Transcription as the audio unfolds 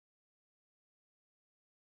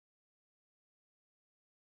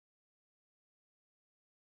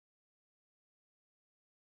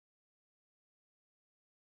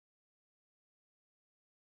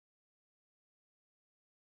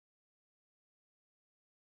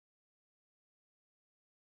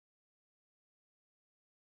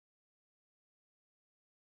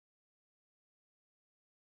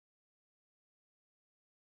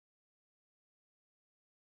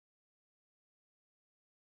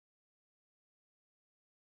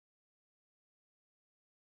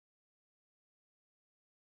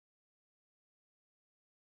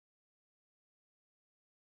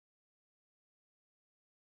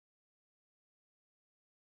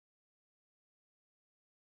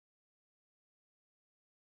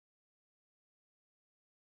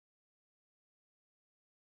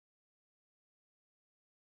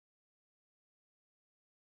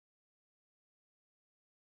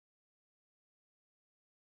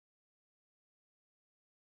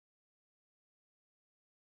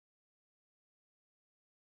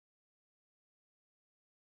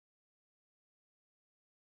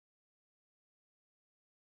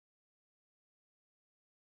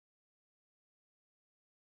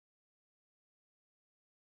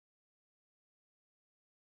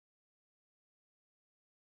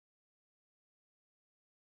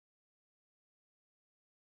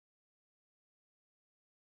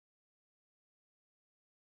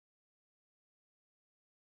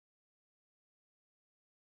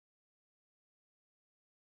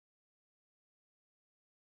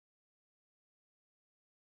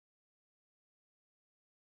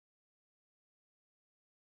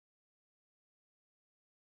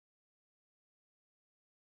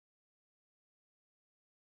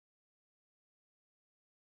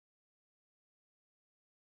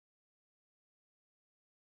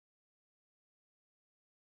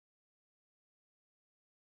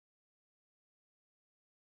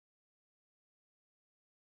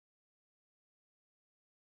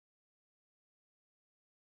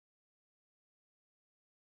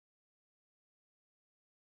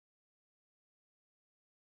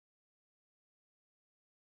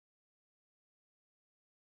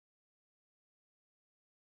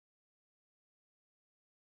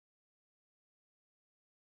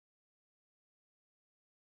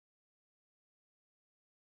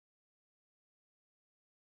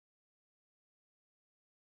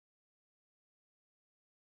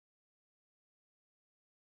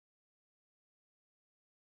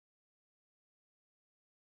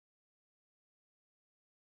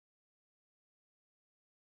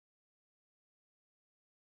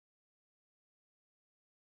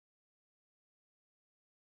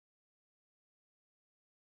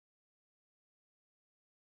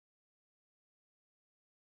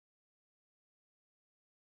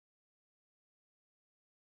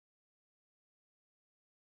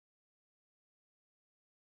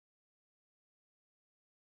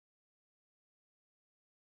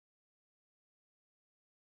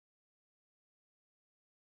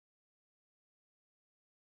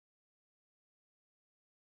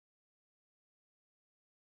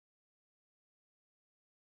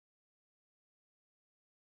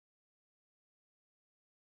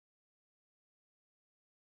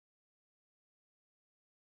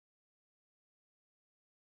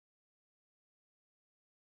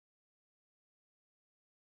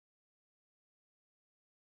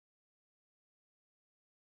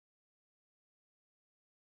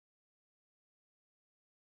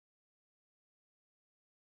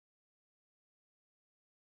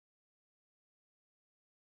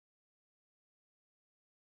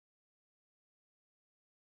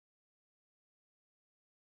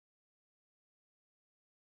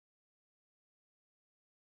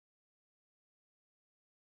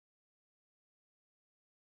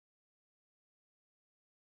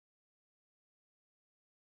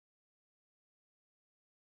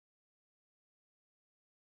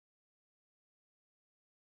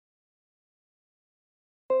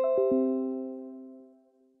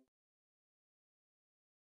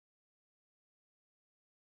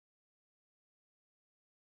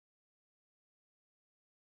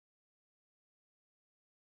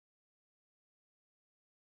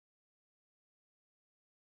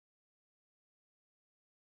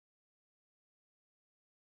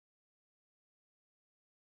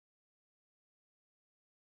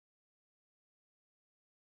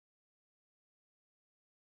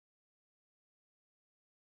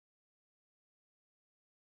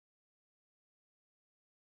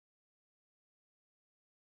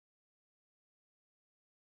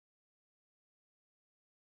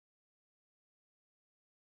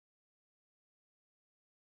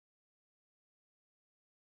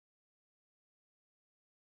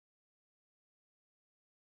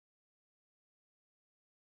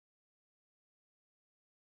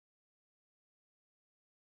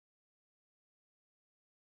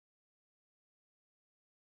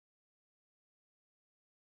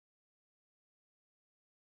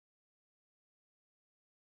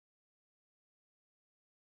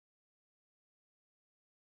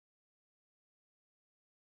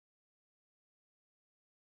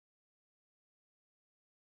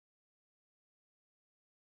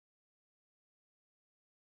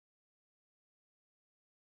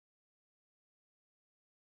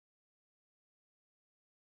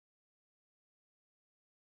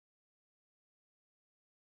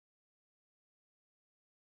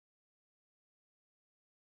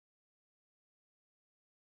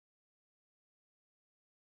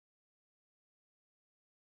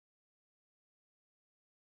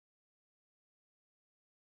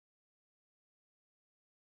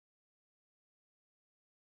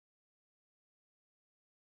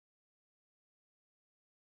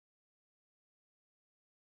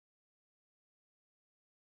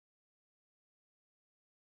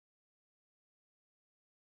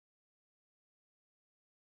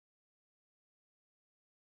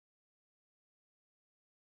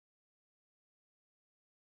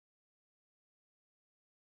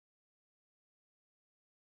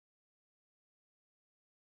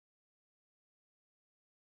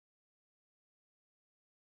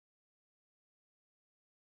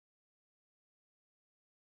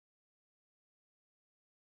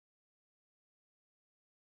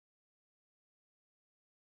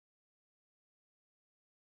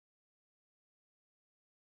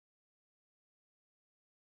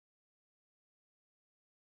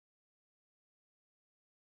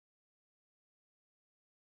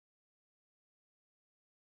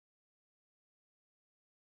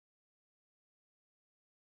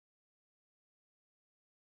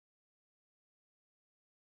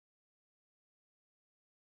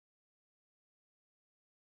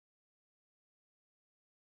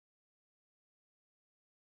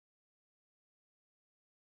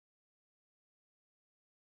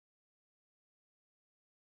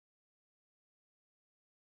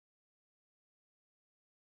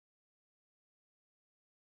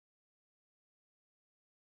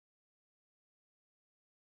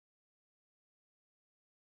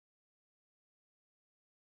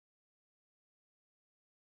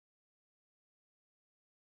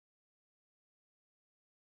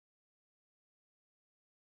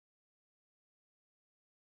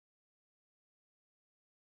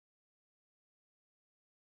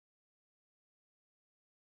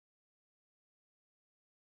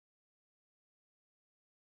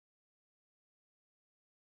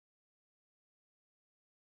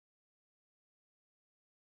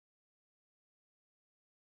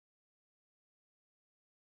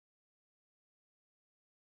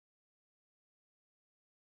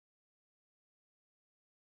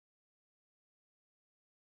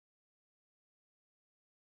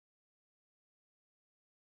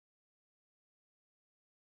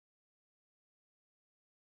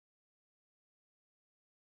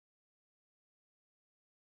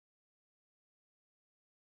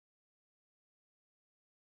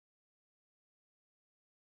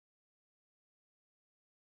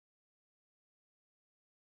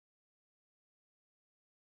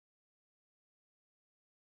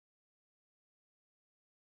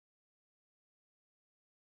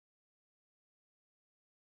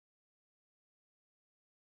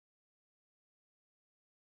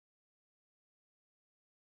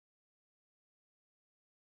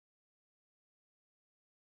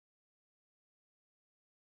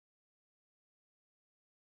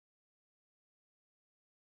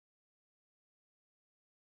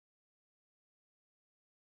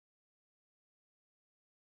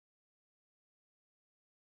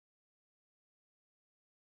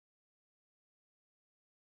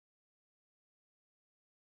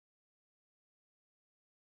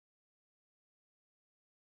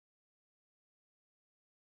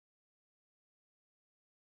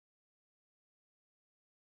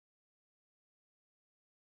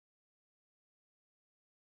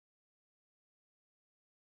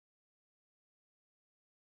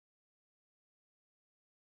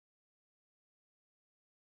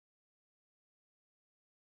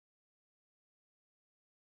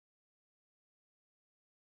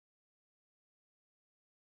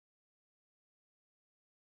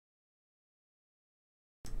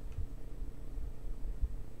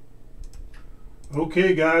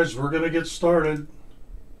Okay guys, we're going to get started.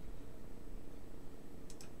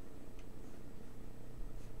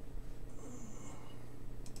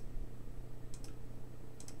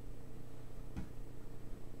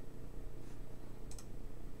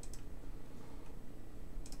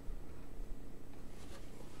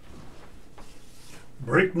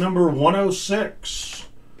 Break number 106,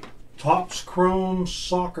 Topps Chrome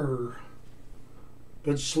Soccer,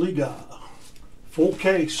 Bundesliga, full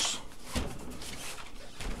case.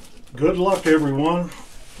 Good luck, everyone.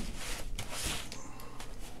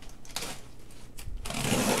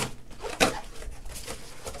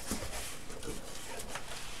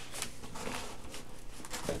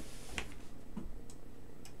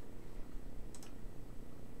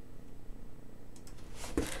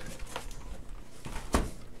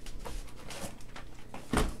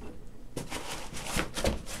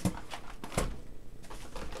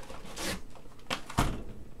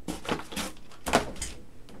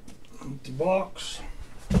 Empty box.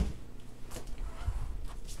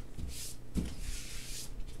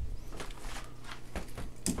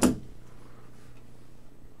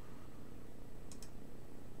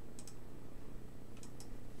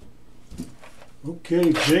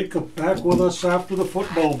 Okay, Jacob back with us after the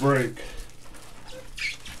football break.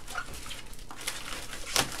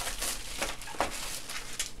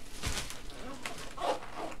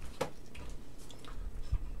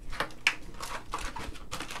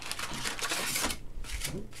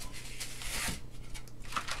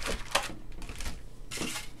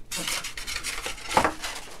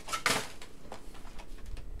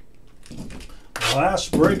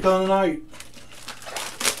 Last break on the night.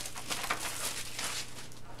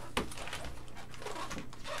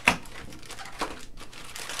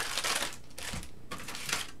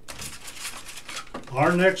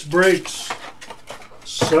 Our next breaks,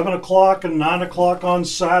 7 o'clock and 9 o'clock on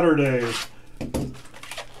Saturday.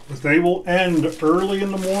 But they will end early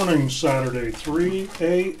in the morning Saturday, 3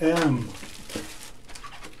 a.m.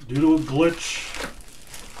 due to a glitch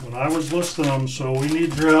when I was listing them, so we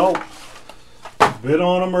need your help. Bid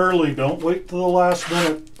on them early. Don't wait till the last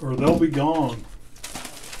minute or they'll be gone.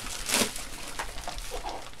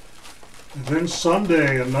 And then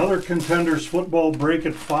Sunday, another Contenders football break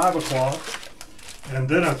at 5 o'clock. And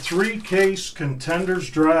then a 3-case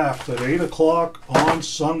Contenders draft at 8 o'clock on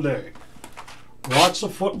Sunday. Lots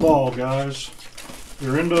of football, guys. If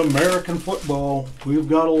you're into American football, we've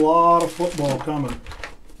got a lot of football coming.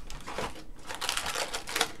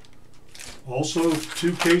 Also,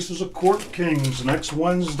 2 cases of Court Kings next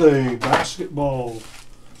Wednesday, basketball.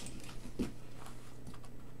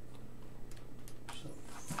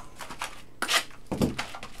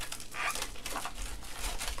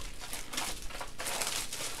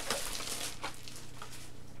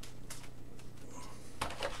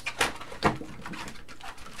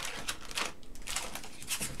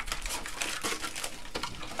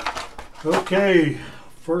 Okay,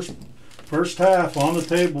 first half on the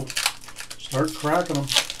table. Start cracking them.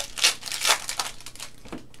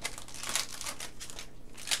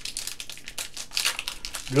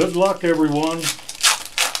 Good luck, everyone.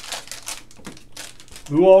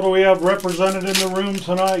 Who all do we have represented in the room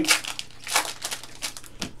tonight?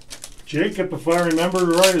 Jacob, if I remember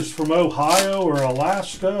right, is from Ohio or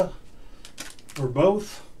Alaska, or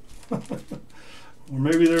both. Or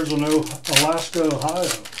maybe there's an Alaska, Ohio.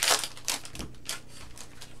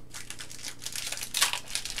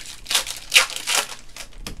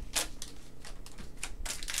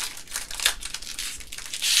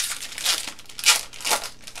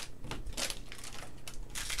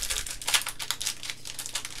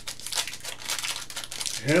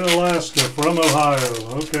 In Alaska, from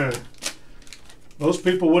Ohio. Okay. Most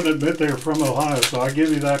people wouldn't admit they were from Ohio, so I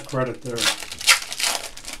give you that credit there.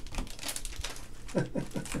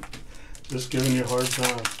 Just giving you a hard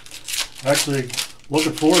time. Actually,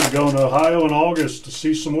 looking forward to going to Ohio in August to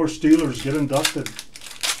see some more Steelers get inducted.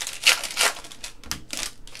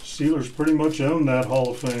 Steelers pretty much own that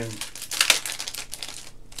Hall of Fame.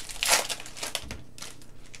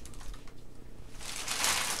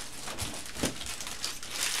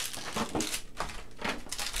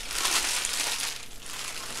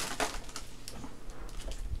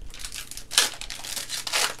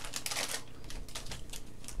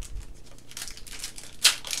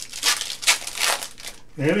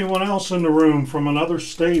 Anyone else in the room from another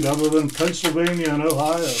state other than Pennsylvania and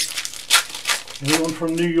Ohio? Anyone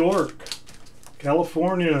from New York,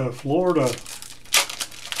 California, Florida?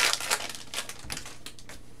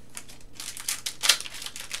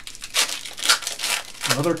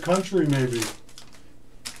 Another country maybe?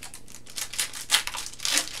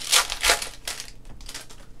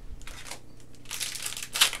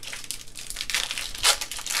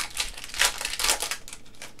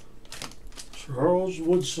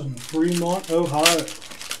 Woodson, Fremont, Ohio.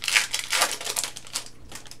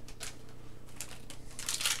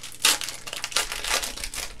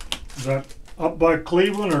 Is that up by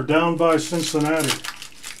Cleveland or down by Cincinnati?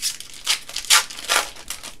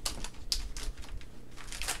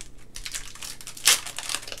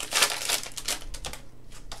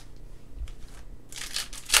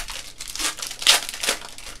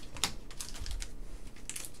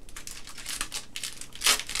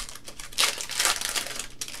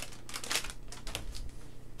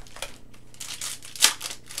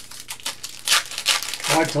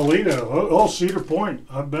 By Toledo. Oh, Cedar Point.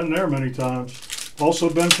 I've been there many times. Also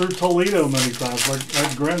been through Toledo many times. I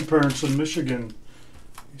had grandparents in Michigan.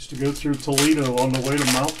 Used to go through Toledo on the way to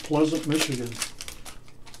Mount Pleasant, Michigan.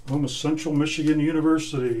 Home of Central Michigan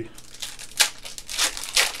University.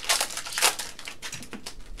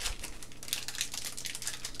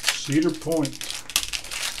 Cedar Point.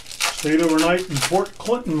 Stayed overnight in Fort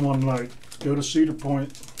Clinton one night. Go to Cedar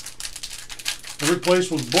Point. Every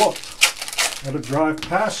place was booked. Had to drive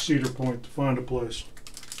past Cedar Point to find a place.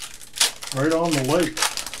 Right on the lake.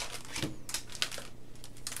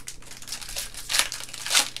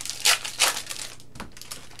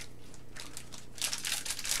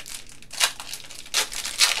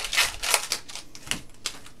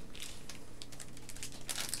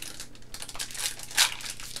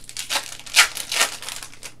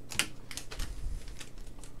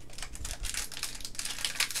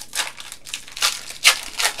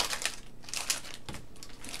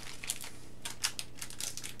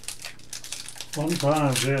 Fun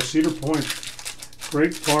times, yeah, Cedar Point,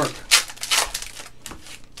 great park.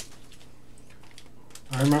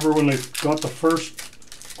 I remember when they got the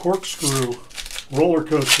first corkscrew roller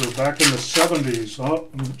coaster back in the 70s. Oh,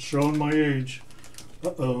 I'm showing my age.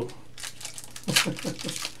 Uh-oh.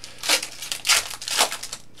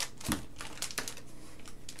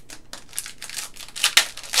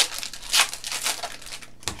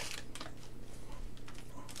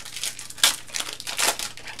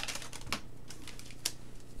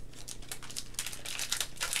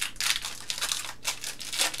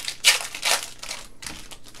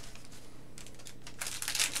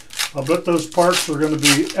 I'll bet those parks are going to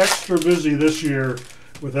be extra busy this year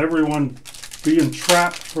with everyone being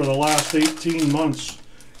trapped for the last 18 months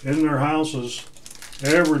in their houses.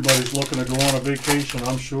 Everybody's looking to go on a vacation,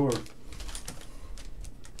 I'm sure.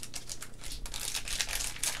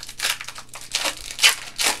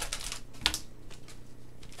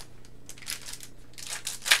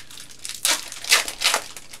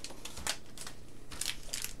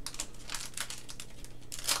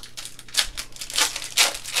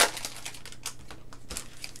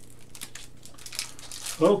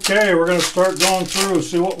 Okay, we're going to start going through,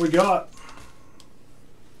 see what we got.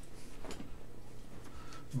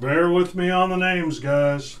 Bear with me on the names,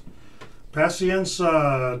 guys.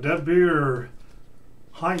 Pacienza, De Beer,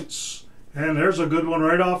 Heinz, and there's a good one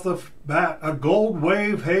right off the bat. A Gold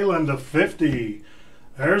Wave Halen to 50.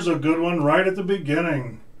 There's a good one right at the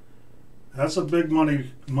beginning. That's a big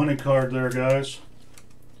money card there, guys.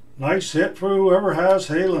 Nice hit for whoever has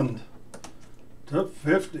Halen to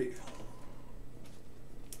 50.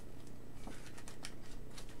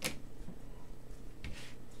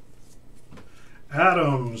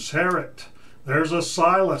 Adams, Herritt, there's a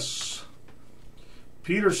Silas,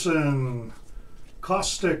 Peterson,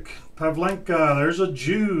 Kostic, Pavlenka, there's a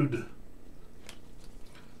Jude,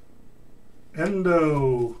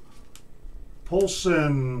 Endo,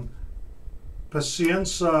 Polson,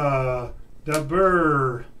 Pacienza,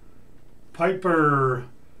 Dabur, Piper,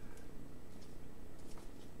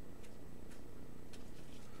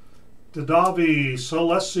 Dadavi,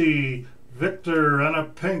 Solesi, Victor, and a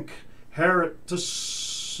pink. Herritt to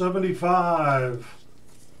 75.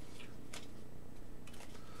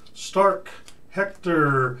 Stark,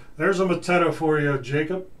 Hector. There's a Mateto for you,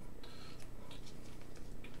 Jacob.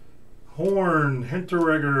 Horn,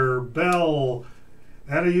 Hinteregger, Bell,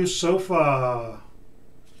 and a Yusofa.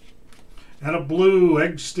 And a blue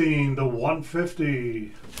Eggstein to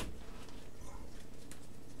 150.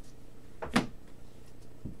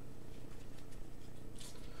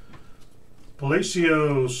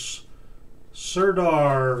 Palacios,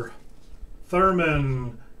 Serdar,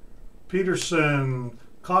 Thurman, Peterson,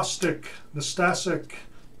 Kostic, Nastasic,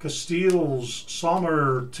 Castiles,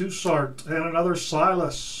 Sommer, Tussart, and another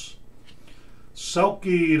Silas.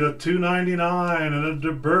 Selke to 299 and a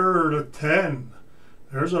De Boer to 10.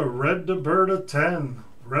 There's a red De Boer to 10.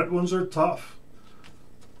 Red ones are tough.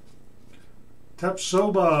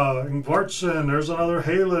 Tepsoba, Ingvartsen, there's another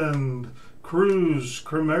Haaland, Cruz,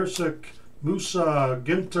 Kremersik, Musa,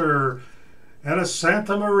 Ginter, And a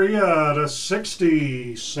Santa Maria to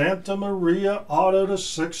 60. Santa Maria auto to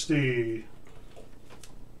 60.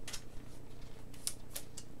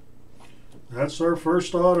 That's our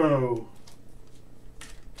first auto.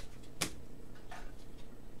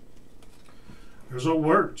 There's a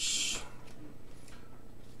Wirtz,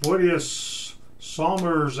 Boydius,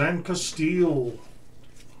 Somers, and Castile.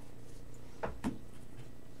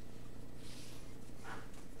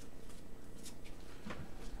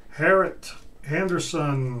 Harrett,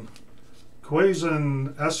 Anderson,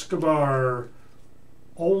 Quazin, Escobar,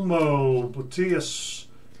 Olmo, Butius,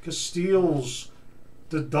 Castiles,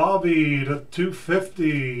 Didavi to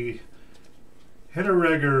 250,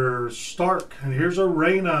 Hinteregger, Stark, and here's a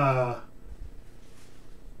Reyna,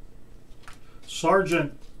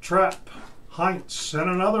 Sargent, Trapp, Heinz, and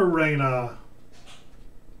another Reyna.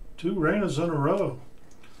 2 Reynas in a row.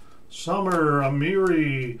 Summer,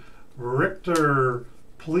 Amiri, Richter,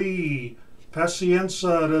 Plea,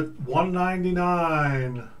 Pacienza to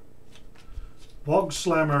 199.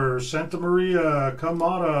 Bogslammer, Santa Maria,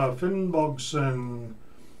 Kamada, Finnbogson,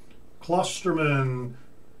 Klosterman,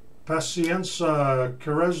 Pacienza,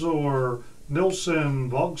 Carezor, Nilsson,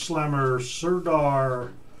 Bogslammer,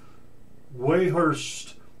 Serdar,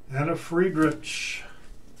 Wayhurst, and a Friedrich.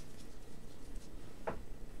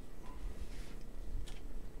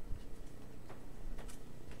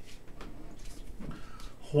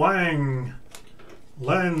 Huang,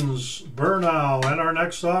 Lenz, Bernal, and our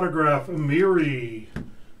next autograph, Amiri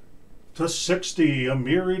to 60.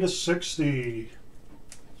 Amiri to 60.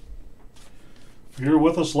 If you were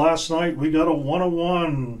with us last night, we got a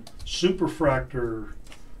 101 Superfractor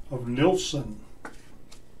of Nilsson.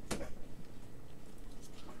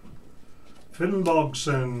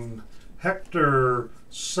 Finnbogson, Hector,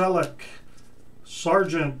 Selleck,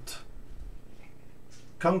 Sargent,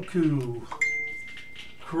 Kunku,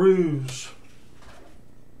 Cruz.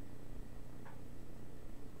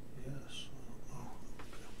 Yes.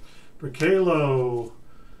 Bricalo,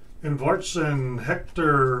 Invartson,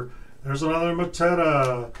 Hector. There's another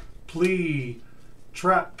Mateta, Plea,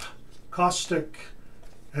 Trapp, Caustic,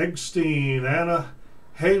 Eggstein, Anna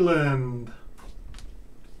Hayland,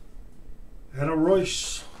 and a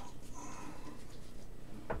Royce.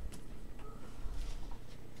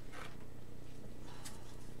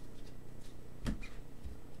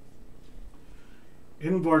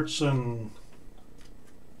 Invartson,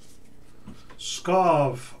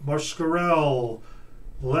 Skov, Mascarell,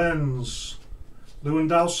 Lenz,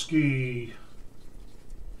 Lewandowski,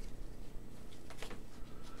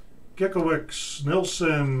 Giekewicz,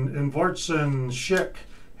 Nilsson, Invartson, Schick,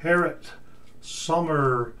 Harrett,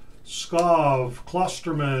 Summer, Skov,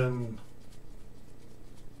 Klosterman,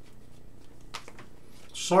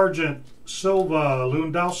 Sargent, Silva,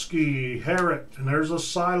 Lewandowski, Harrett, and there's a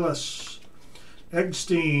Silas,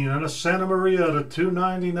 Eggstein, and a Santa Maria to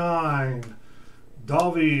 299.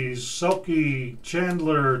 Davies, Selke,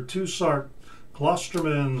 Chandler, Tussart,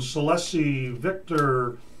 Klosterman, Celesi,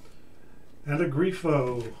 Victor, and a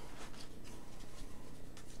Grifo.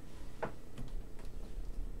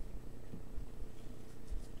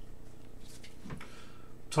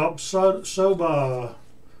 Top Soba,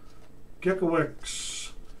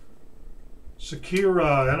 Giekewicz,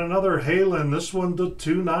 Sakira, and another Halen. This one to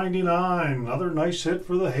 299. Another nice hit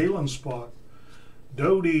for the Halen spot.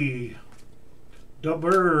 Doty,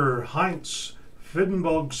 Dubber, Heinz,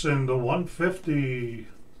 Finnbogson to 150.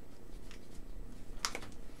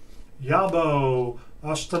 Yabo,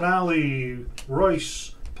 Ostanali,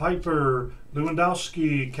 Royce, Piper,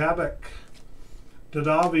 Lewandowski, Kabak,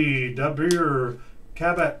 Didavi, Dabir,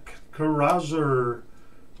 Kabak, Karazer,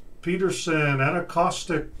 Peterson, and a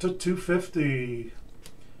Caustic to 250.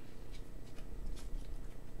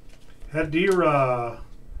 Hadira,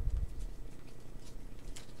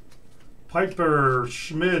 Piper,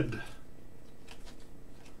 Schmid,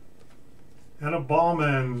 and a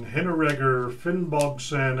Bauman, Hinteregger,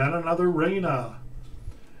 Finnbogson, and another Reyna,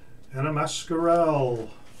 and a Mascarell.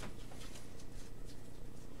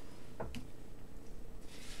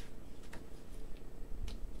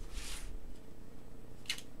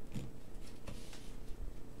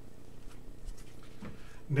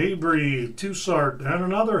 Nabry, Tussart, and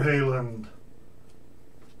another Haaland.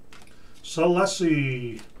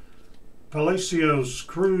 Celesi, Palacios,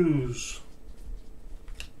 Cruz,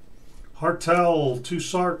 Hartel,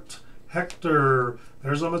 Tussart, Hector,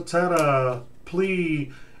 there's a Mateta,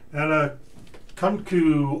 Plea, and a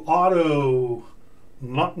Kunku auto,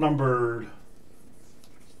 not numbered.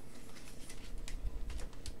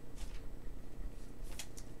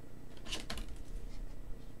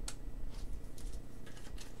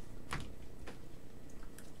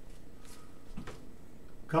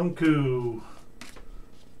 Kunku,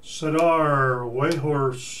 Sadar,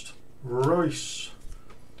 Wayhorst, Royce,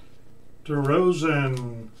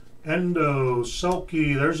 DeRozan, Endo,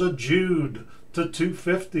 Selke. There's a Jude to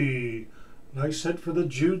 250. Nice hit for the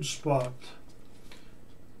Jude spot.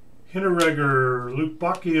 Hinteregger, Luke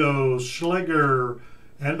Bacchio, Schlegel,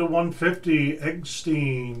 and a 150,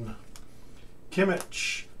 Eggstein.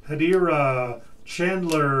 Kimmich, Hedira,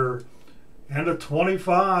 Chandler, and a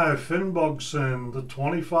 25, Finnbogson, the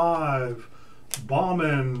 25,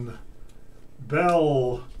 Bauman,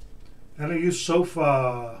 Bell, and a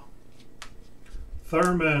Yusofa,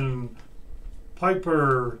 Thurman,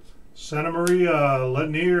 Piper, Santa Maria,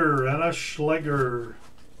 Lanier, and a Schlegel.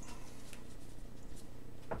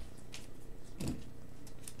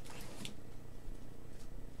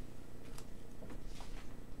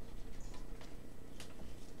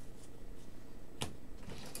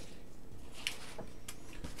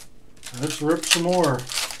 Let's rip some more.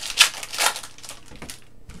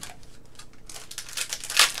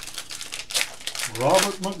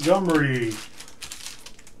 Robert Montgomery.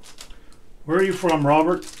 Where are you from,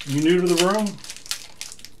 Robert? You new to the room?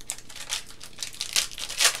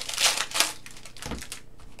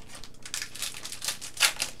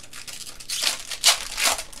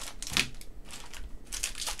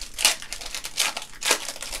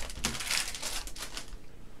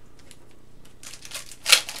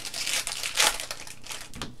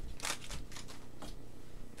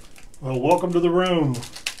 Well, welcome to the room.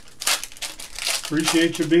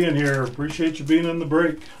 Appreciate you being here. Appreciate you being in the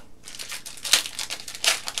break.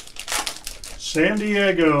 San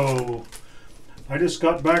Diego. I just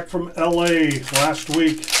got back from LA last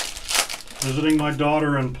week, visiting my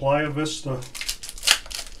daughter in Playa Vista.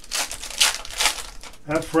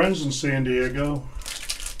 I have friends in San Diego.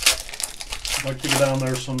 I'd like to get down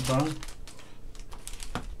there sometime.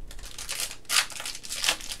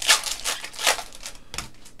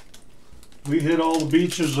 We hit all the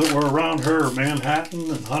beaches that were around her, Manhattan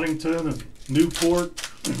and Huntington and Newport,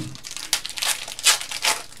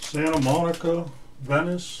 Santa Monica,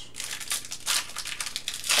 Venice.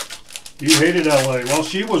 You hated LA. Well,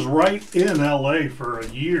 she was right in LA for a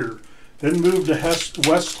year. Then moved to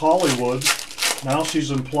West Hollywood. Now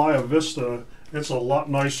she's in Playa Vista. It's a lot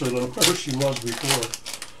nicer than where she was before.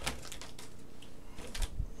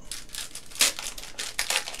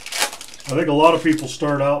 I think a lot of people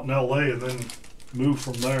start out in LA and then move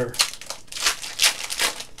from there.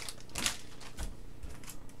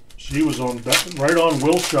 She was right on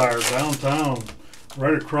Wilshire, downtown,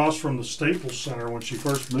 right across from the Staples Center when she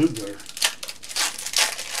first moved there.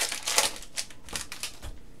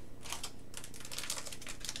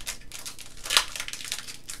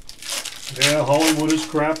 Yeah, Hollywood is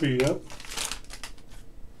crappy, yep.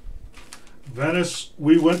 Venice,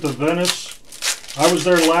 we went to Venice. I was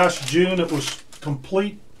there last June. It was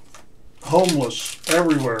complete homeless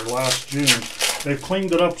everywhere last June. They've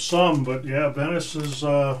cleaned it up some, but yeah, Venice is,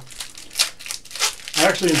 I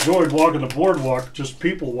actually enjoyed walking the boardwalk, just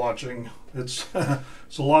people watching. It's,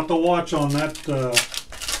 it's a lot to watch on that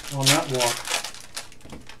walk.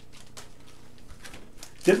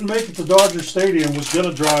 Didn't make it to Dodger Stadium, was going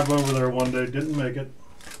to drive over there one day, didn't make it.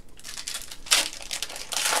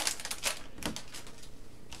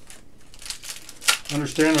 I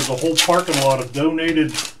understand there's a whole parking lot of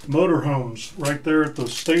donated motorhomes right there at the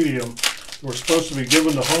stadium. We're supposed to be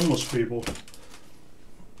given to homeless people.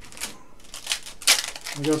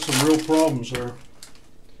 We got some real problems there.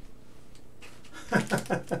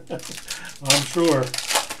 I'm sure.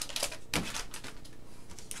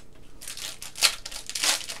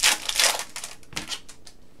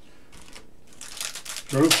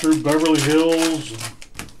 Drove through Beverly Hills.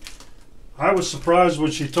 I was surprised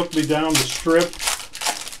when she took me down the Strip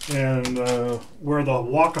and where the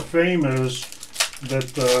Walk of Fame is,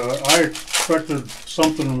 that I expected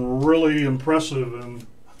something really impressive, and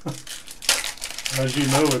as you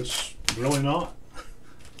know, it's really not.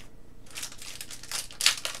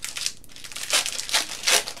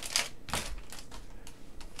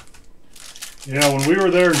 Yeah, when we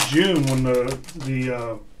were there in June, when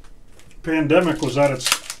the pandemic was at its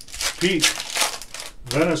peak,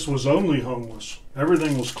 Venice was only homeless.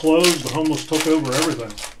 Everything was closed. The homeless took over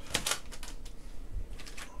everything.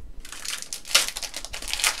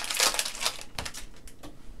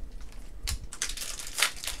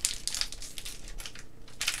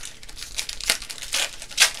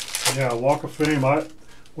 Yeah, Walk of Fame.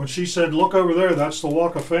 When she said, "Look over there, that's the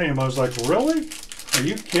Walk of Fame," I was like, "Really? Are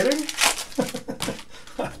you kidding?"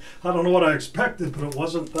 I don't know what I expected, but it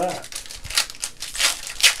wasn't that.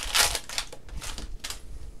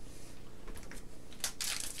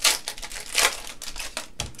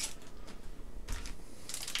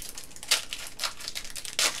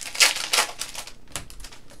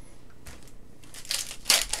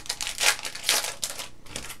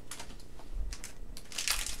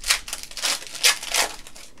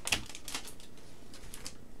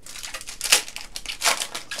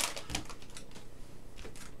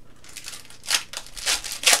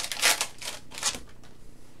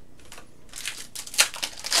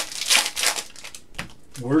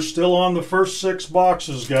 We're still on the first 6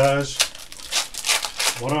 boxes, guys.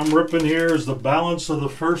 What I'm ripping here is the balance of the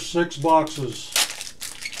first 6 boxes.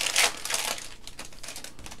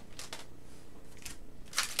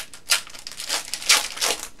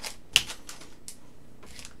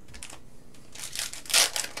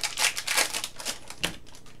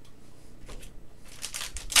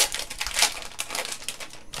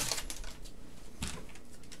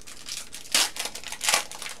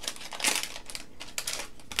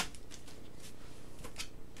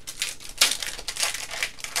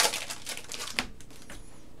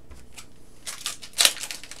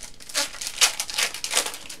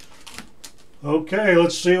 Okay,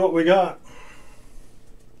 let's see what we got.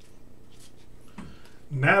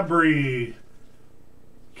 Nabry,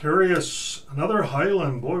 Curious, another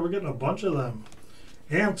Highland. Boy, we're getting a bunch of them.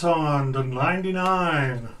 Anton to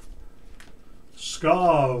 99.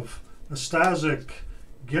 Skov, Nastasic,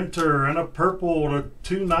 Ginter, and a purple to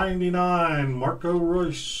 299. Marco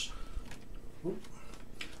Reus.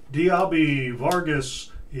 Diaby,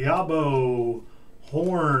 Vargas, Iabo,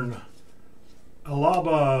 Horn,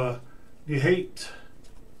 Alaba, Hate,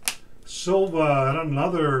 Silva, and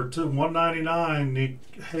another to 199.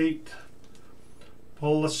 Hate,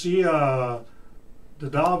 Policia,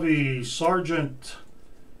 Dadavi, Sargent,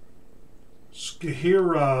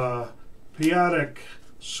 Skihira, Piatek,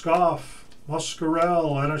 Scoff,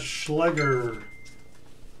 Muscarel, and a Schlegger.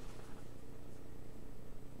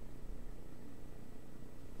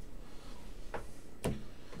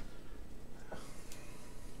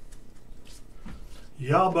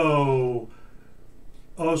 Yabo,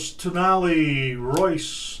 Ostunali,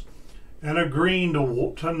 Royce, and a green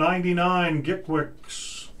to 99,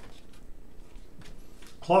 Gickwicks.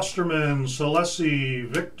 Klosterman, Selessi,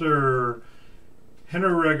 Victor,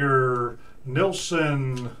 Hinneregger,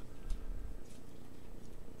 Nilsson,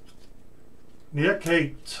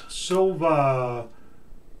 Niekate, Silva,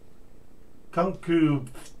 Kunku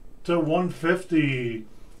to 150,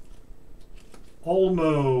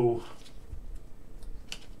 Olmo,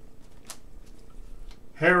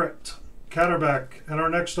 Harrit, Katterbeck, and our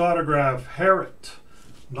next autograph, Harrit,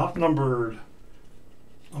 not numbered,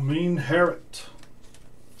 Amin Harrit.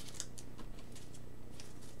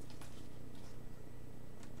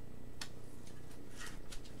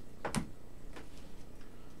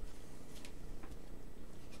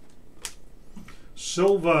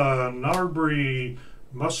 Silva, Narbry,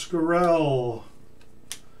 Muscarel,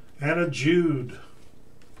 Anna Jude,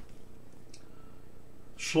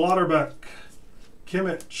 Schlotterbeck,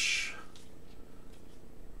 Kimmich,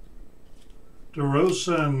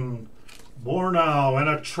 DeRozan, Bornau, and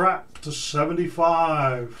a trap to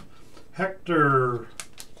 75. Hector,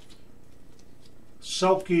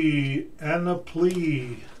 Selke, and a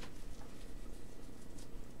plea.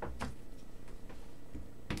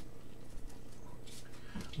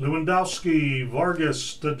 Lewandowski,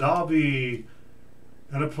 Vargas, Dadavi,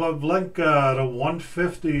 and a Pavlenka to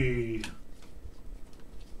 150.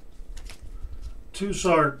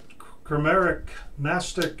 Tusart, Kermeric,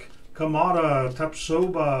 Nastic, Kamada,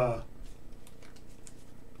 Tapsoba,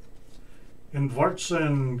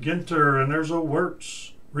 Invartsen, Ginter, and there's a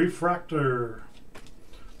Wirtz, Refractor,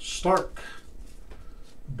 Stark,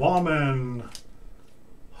 Bauman,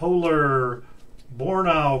 Holer,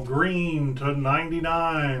 Bornau, green to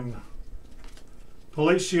 99.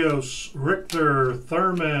 Palacios, Richter,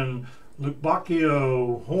 Thurman,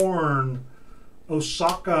 Lukbakio, Horn,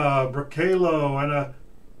 Osaka, Bracalo, and a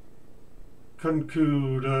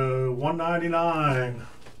Kunku to 199.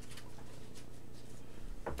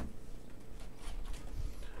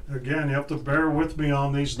 Again, you have to bear with me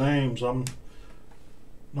on these names. I'm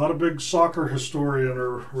not a big soccer historian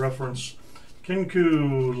or reference.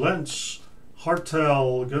 Kinku, Lentz,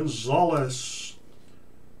 Hartel, Gonzalez,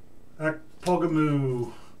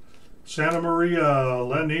 Akpogamu, Santa Maria,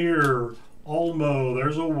 Lanier, Olmo,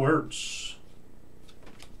 there's a Wirtz.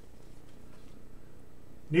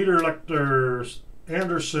 Niederlechter,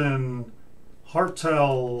 Anderson,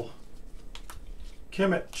 Hartel,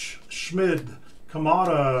 Kimmich, Schmid,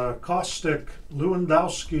 Kamada, Kostic,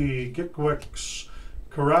 Lewandowski, Gickwicks,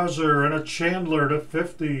 Karazer, and a Chandler to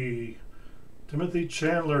 50. Timothy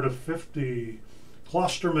Chandler to 50.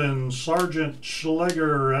 Klosterman, Sargent,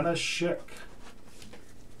 Schlegger, and a Schick.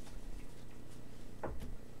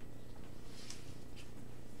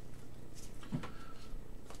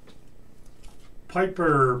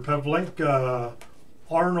 Piper, Pavlenka,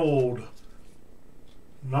 Arnold,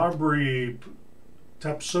 Nabry,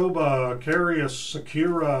 Tapsoba, Carius,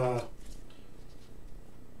 Sakira,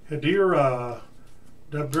 Hedira,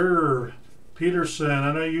 Dabir, Peterson,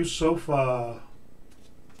 and a Yusofa,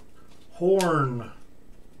 Horn,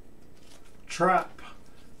 Trap,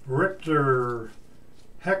 Richter,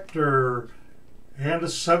 Hector, and a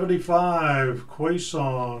 75,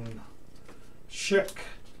 Quaison, Schick,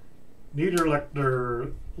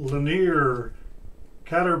 Niederlechter, Lanier,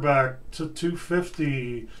 Catterback to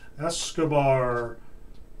 250, Escobar,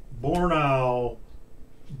 Bornau,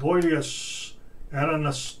 Boydius, and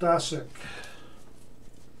Anastasic.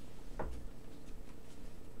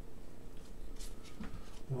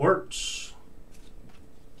 Wirtz,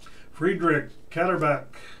 Friedrich, Catterback,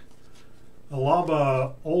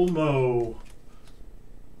 Alaba, Olmo,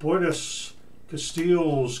 Boydis,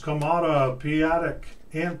 Castiles, Kamada, Piatek,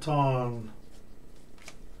 Anton,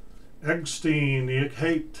 Eggstein,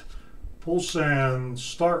 Haight, Pulsan,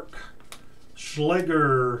 Stark,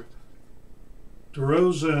 Schleger,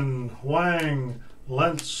 DeRozan, Huang,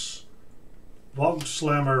 Lentz,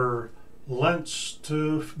 Vogslammer, Lentz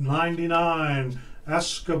to 99,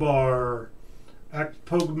 Escobar,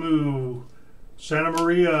 Akpogmu, Santa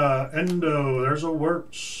Maria, Endo, there's a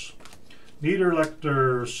Wirtz,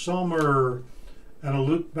 Niederlechter, Sommer, and a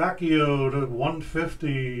Luke Bacchio to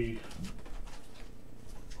 150.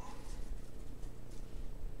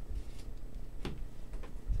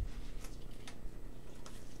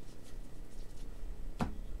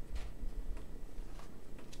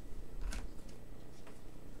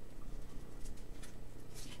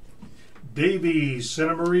 Davies,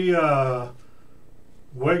 Santa Maria,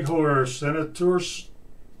 Weghorst, and a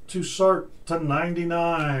Tussart to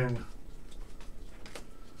 99.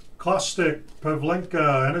 Caustic,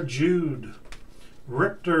 Pavlenka, and a Jude.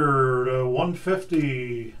 Richter to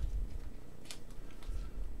 150.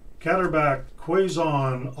 Catterback,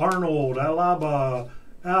 Quaison, Arnold, Alaba,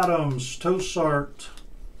 Adams, Tossart,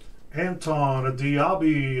 Anton, a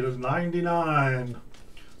Diaby to 99.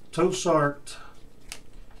 Tossart,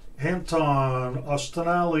 Anton,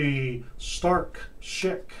 Ostanali, Stark,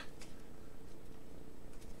 Schick,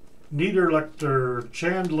 Niederlechter,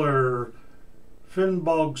 Chandler,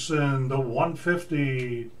 Finnbogson, the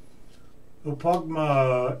 150,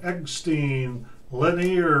 Upogma, Eggstein,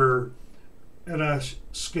 Lanier, and a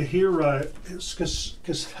Skahiri,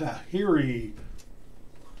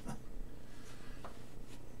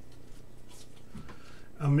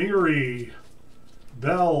 Amiri,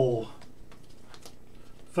 Bell,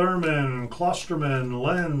 Thurman, Klosterman,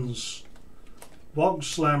 Lenz,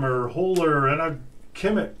 Vogslammer, Holer, and a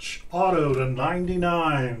Kimmich auto to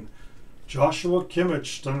 99. Joshua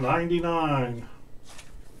Kimmich to 99.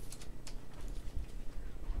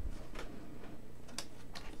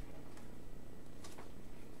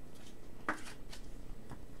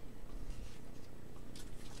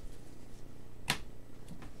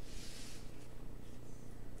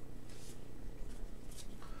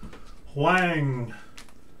 Huang,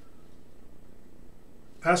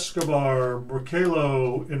 Escobar,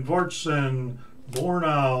 Bricalo, Invartsen,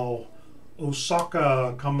 Bornau,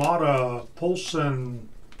 Osaka, Kamada, Polson,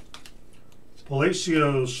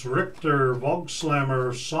 Palacios, Richter,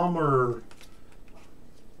 Vogslammer, Sommer,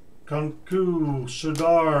 Kunku,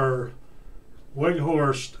 Sudar,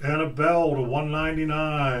 Weghorst, and a Bell to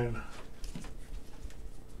 199.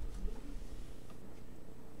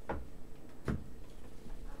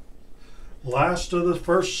 Last of the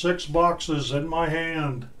first 6 boxes in my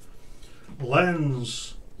hand.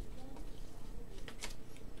 Lenz,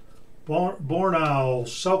 Bornau,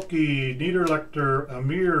 Selke, Niederlechter,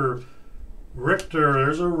 Amir, Richter,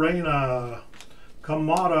 there's a Reina,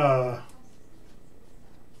 Kamada,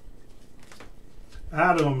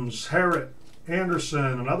 Adams, Harrett,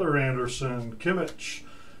 Anderson, another Anderson, Kimmich,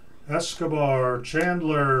 Escobar,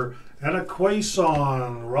 Chandler, and a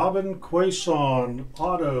Quaison, Robin Quaison,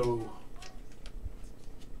 auto.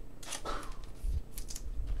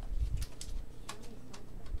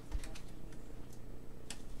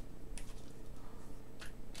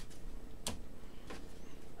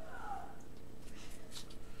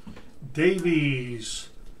 Davies,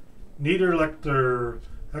 Niederlechter,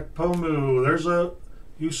 Ekpomu, there's a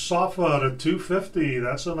Usafa to 250,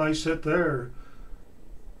 that's a nice hit there.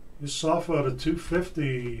 Usafa to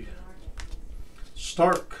 250.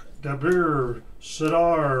 Stark, Dabir,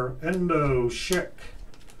 Sidar, Endo, Schick,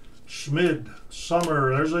 Schmid,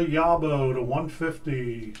 Summer, there's a Yabo to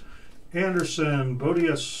 150. Anderson,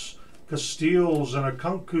 Bodius, Castiles, and a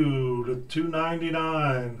Kunku to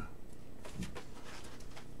 299.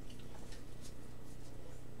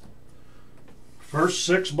 First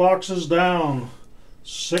 6 boxes down,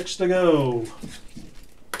 6 to go.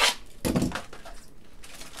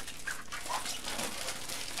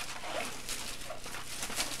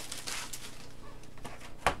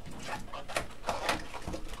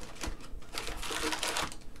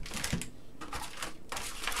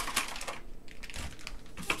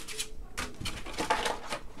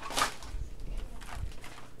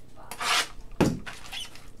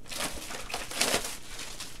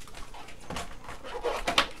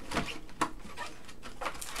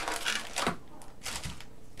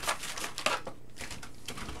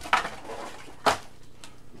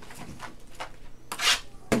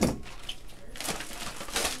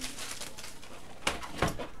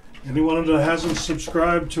 Anyone that hasn't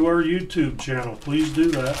subscribed to our YouTube channel, please do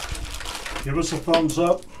that. Give us a thumbs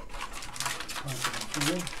up.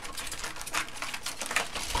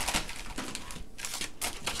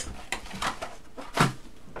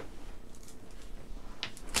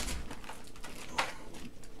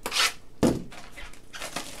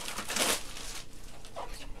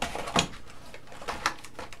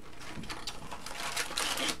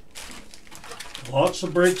 Lots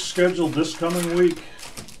of breaks scheduled this coming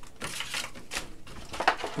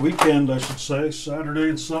weekend, I should say, Saturday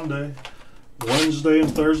and Sunday, Wednesday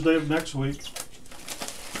and Thursday of next week.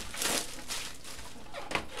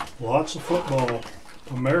 Lots of football,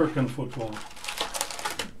 American football.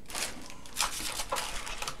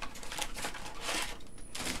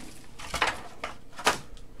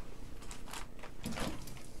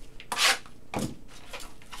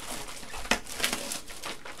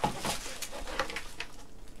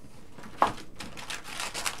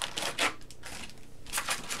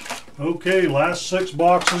 Okay, last 6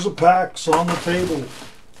 boxes of packs on the table.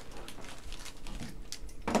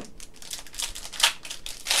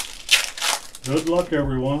 Good luck,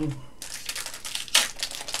 everyone.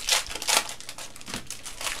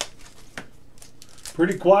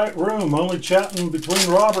 Pretty quiet room, only chatting between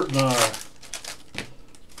Robert and I.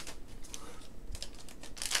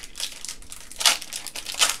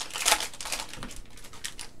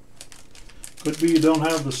 Could be you don't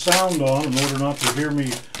have the sound on in order not to hear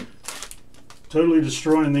me totally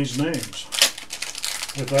destroying these names.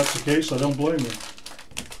 If that's the case, I don't blame you.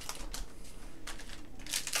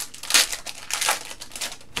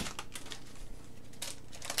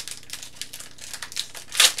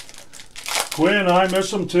 Quinn, I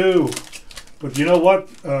miss him too. But you know what?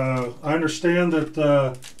 I understand that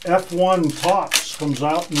F1 Tots comes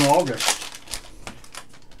out in August.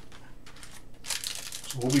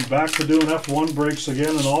 So we'll be back to doing F1 breaks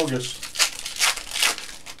again in August.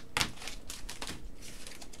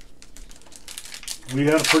 We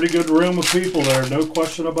had a pretty good room of people there, no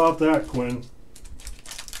question about that, Quinn.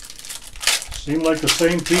 Seemed like the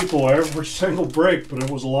same people every single break, but it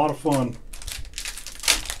was a lot of fun.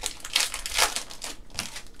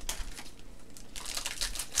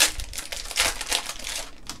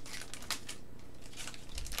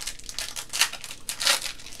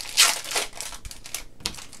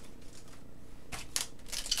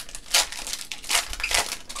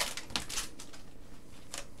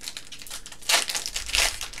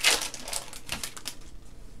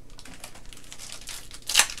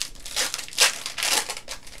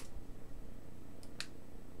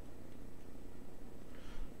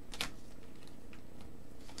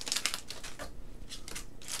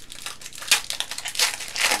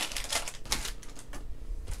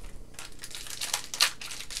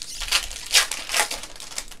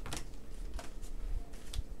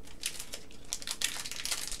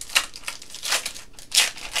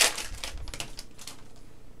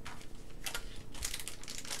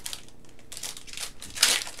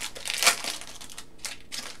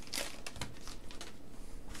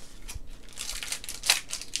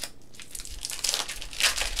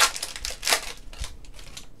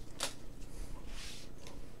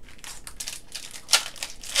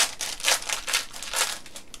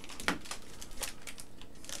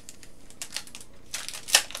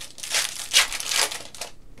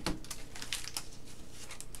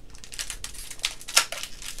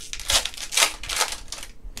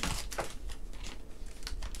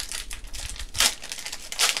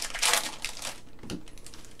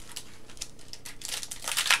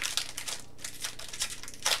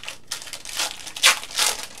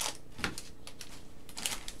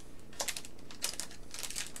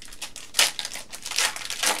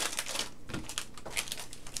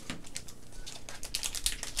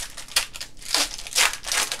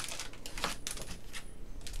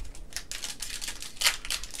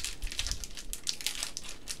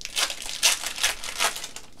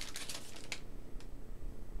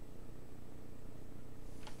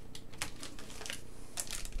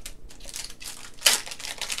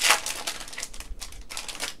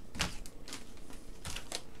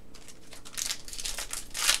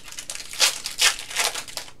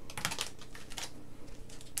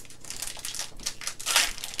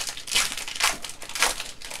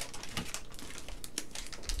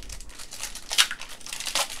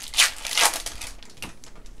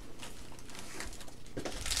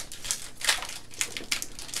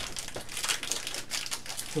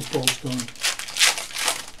 Football's done.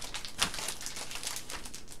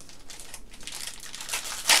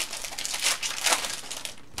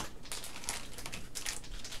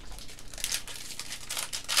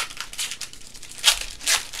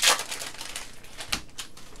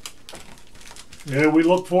 Yeah, we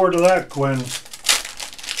look forward to that, Quinn.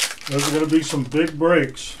 Those are going to be some big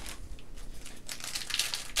breaks.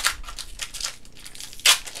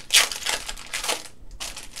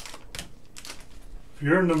 If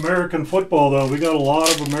you're into American football, though, we got a lot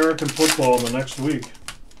of American football in the next week.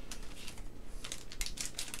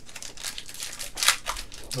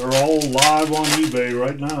 They're all live on eBay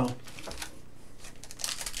right now.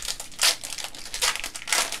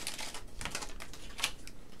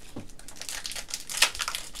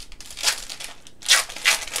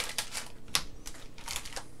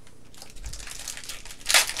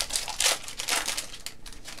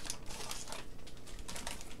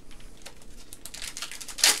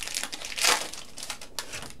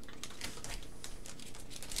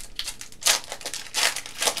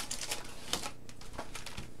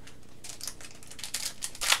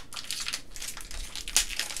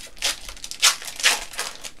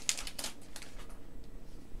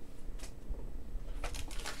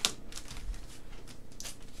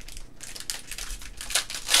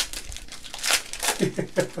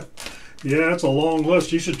 Yeah, it's a long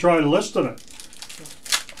list. You should try listing it.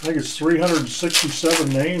 I think it's 367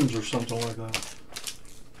 names or something like that.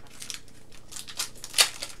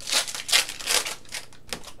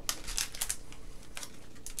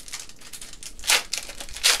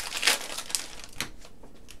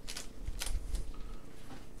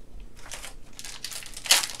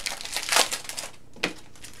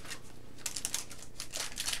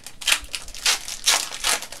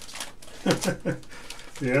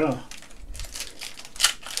 Yeah.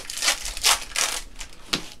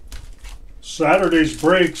 Saturday's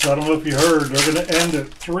breaks, I don't know if you heard, they're going to end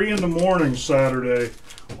at 3 in the morning Saturday,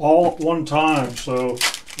 all at one time. So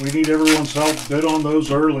we need everyone's help. Bid on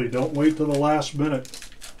those early. Don't wait till the last minute.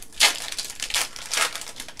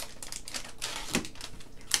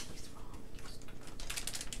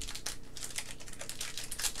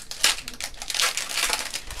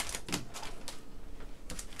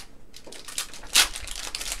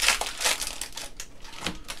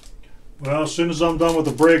 Well, as soon as I'm done with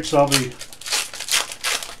the breaks, I'll be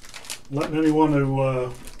letting anyone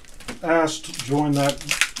who asked join that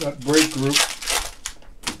break group.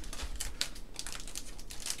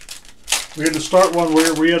 We had to start one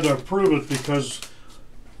where we had to approve it because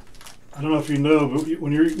I don't know if you know, but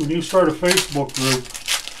when you start a Facebook group,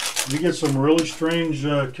 you get some really strange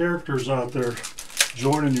characters out there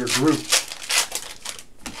joining your groups.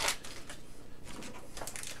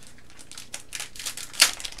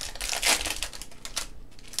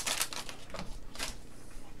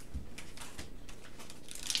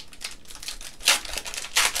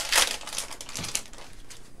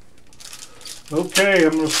 Okay,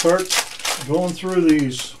 I'm going to start going through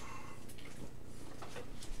these.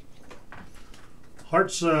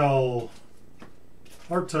 Hartzell,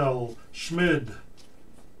 Schmid,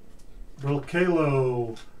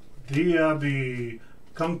 Brilkalo, Diaby,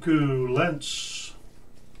 Kunku, Lentz,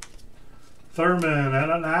 Thurman,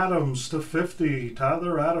 and Adams to 50,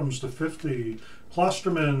 Tyler Adams to 50,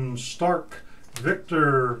 Klosterman, Stark,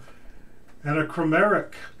 Victor, and a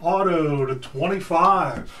Krameric auto to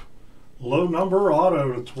 25. Low number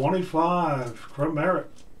auto to 25, Krameric.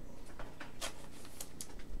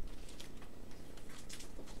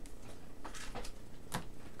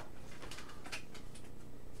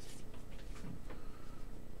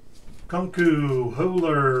 Kunku,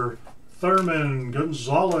 Holer, Thurman,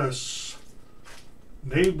 Gonzalez,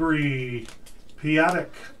 Mabry, Piatek,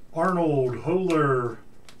 Arnold, Holer,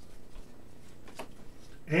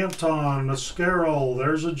 Anton, Mascarol,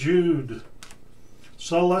 there's a Jude,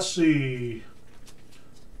 Salesi,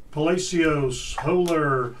 Palacios,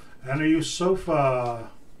 Holer, Anayusofa,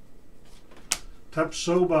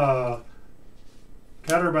 Tapsoba,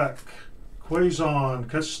 Katterbeck, Quazon,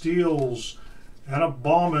 Castiles, and a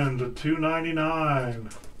Bauman to 299.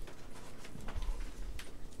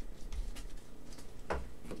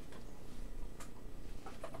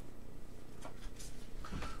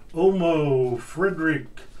 Omo, Friedrich,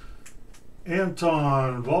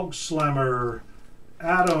 Anton, Volkslammer,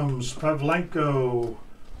 Adams, Pavlenko,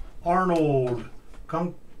 Arnold,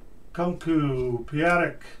 Kunku,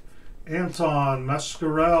 Piatek, Anton,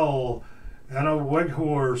 Mascarell, and a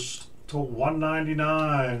Weghorst to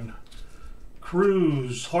 199.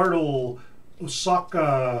 Cruz, Hartle,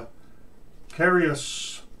 Osaka,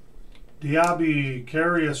 Karius, Diaby,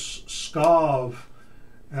 Karius, Skov,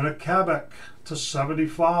 and a Kabek to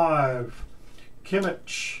 75.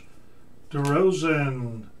 Kimmich,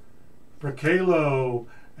 DeRozan, Brakalo,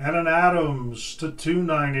 and an Adams to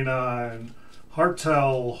 299.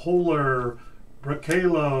 Hartel, Holer,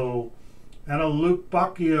 Brakalo, and a Luke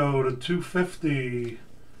Bacchio to 250.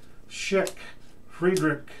 Schick,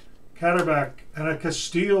 Friedrich, Kaderbeck, and a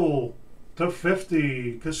Castile to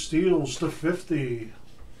 50. Castiles to 50.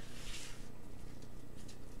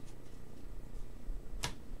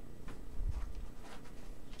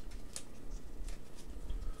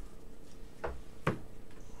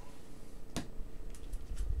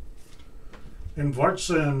 In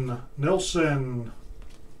Vartsen, Nilsson,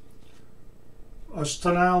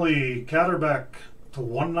 Ostanali, Kaderbeck to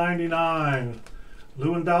 199.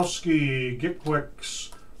 Lewandowski,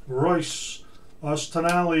 Gitwix, Royce,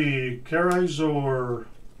 Ostanali, Karazor,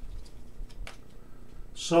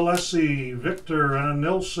 Solesi, Victor, and a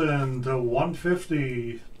Nilsson to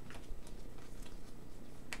 150.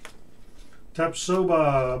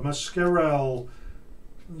 Tapsoba, Mascarel,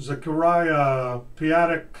 Zachariah,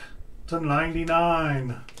 Piatek to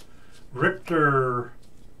 99. Richter,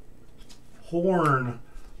 Horn,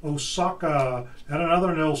 Osaka, and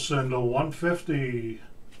another Nilsson to 150.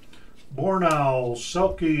 Bornau,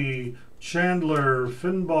 Selke, Chandler,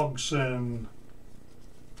 Finnbogson,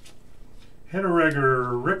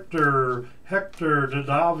 Hinneregger, Richter, Hector,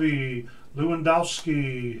 Dadavi,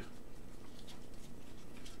 Lewandowski,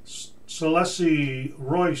 Solesi,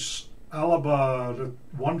 Royce, Alaba to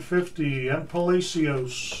 150, and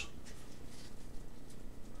Palacios.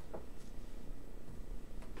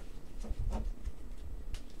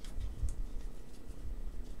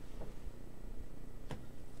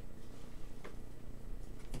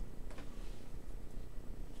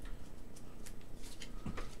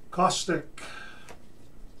 Kostic,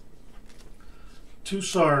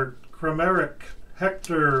 Tussart, Krameric,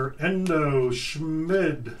 Hector, Endo,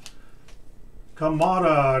 Schmid,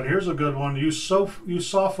 Kamada, and here's a good one,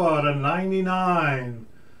 Yusafa to 99.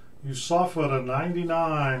 Yusafa to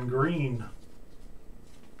 99, green.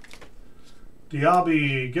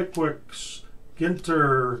 Diaby, Gitwix,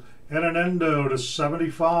 Ginter, and an Endo to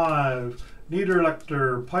 75.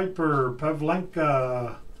 Niederlechter, Piper,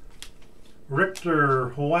 Pavlenka, Richter,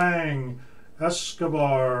 Huang,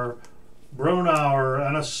 Escobar, Bronauer,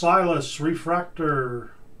 and a Silas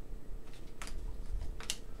refractor.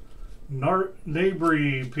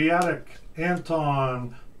 Nabry, Piatek,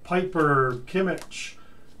 Anton, Piper, Kimmich,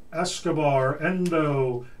 Escobar,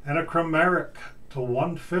 Endo, and a Krameric to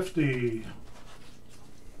 150.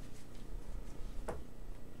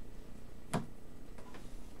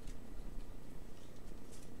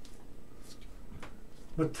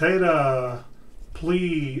 Mateta,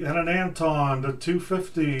 Plee, and an Anton to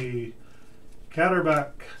 250.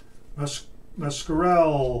 Kaderbeck,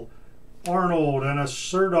 Mascarel, Arnold, and a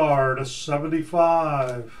Serdar to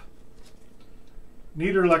 75.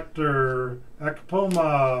 Niederlechter,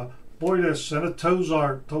 Akpoma, Boydus, and a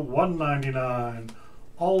Tozart to 199.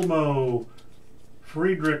 Olmo,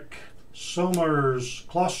 Friedrich, Somers,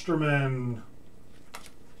 Klosterman,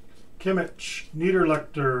 Kimmich,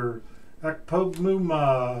 Niederlechter,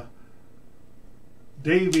 Akpogmuma,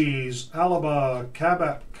 Davies, Alaba,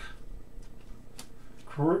 Kabak,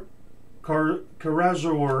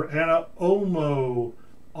 Karazor, and a Olmo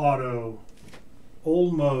auto.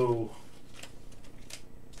 Olmo.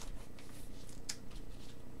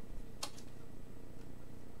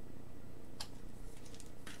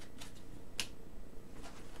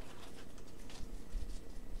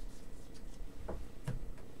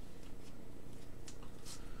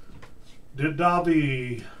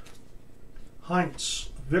 Didavi, Heinz,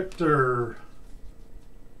 Victor,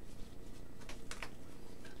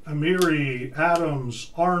 Amiri,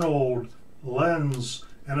 Adams, Arnold, Lenz,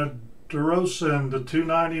 and a DeRozan to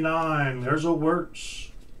 299. There's a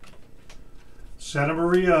Wirtz. Santa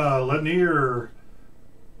Maria, Lanier,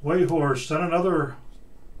 Wayhorse, and another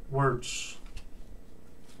Wirtz.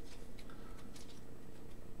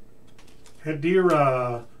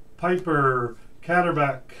 Hedira, Piper,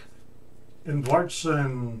 Kaderbeck,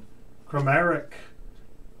 Invartsen, Krameric,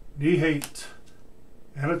 Nehate,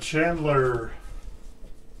 and a Chandler.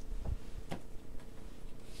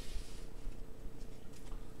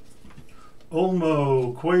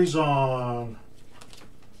 Olmo, Quazon,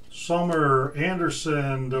 Sommer,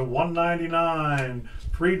 Anderson to 199.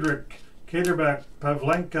 Friedrich, Kaderbeck,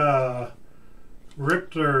 Pavlenka,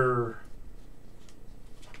 Richter,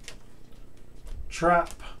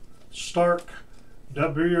 Trapp, Stark,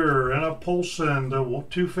 Dabir, and a Polson to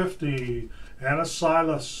 250, and a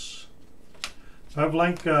Silas,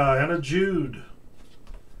 Pavlenka, and a Jude,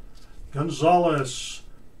 Gonzalez,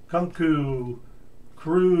 Kunku,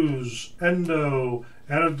 Cruz, Endo,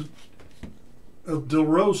 and a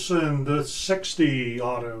DeRozan to 60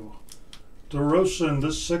 auto. DeRozan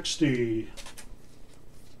to 60.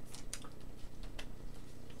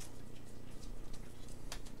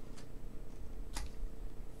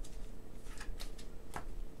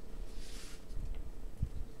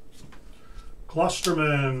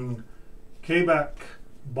 Klosterman, Quebec,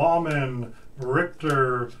 Bauman,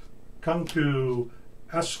 Richter, Kunku,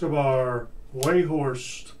 Escobar,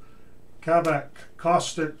 Wayhorst, Quebec,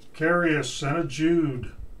 Kostic, Carius, and a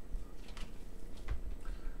Jude.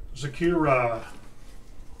 Zakira.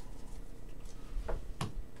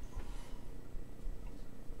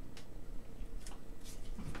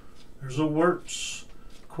 There's a Wirtz,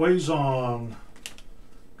 Quazon,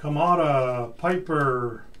 Kamada,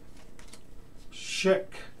 Piper,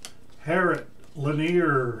 Schick, Harrett,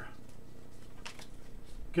 Lanier,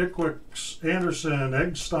 Gickwicks, Anderson,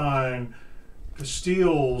 Eggstein,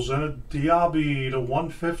 Castiles, and a Diaby to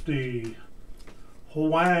 150.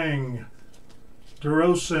 Huang,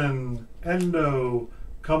 DeRosen, Endo,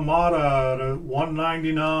 Kamada to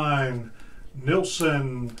 199.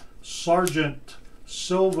 Nilsson, Sargent,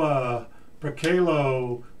 Silva,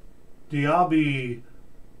 Bracalo, Diaby,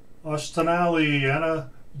 Ostanali, and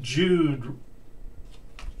a Jude,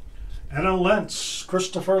 and a Lentz,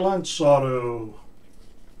 Christopher Lentz auto.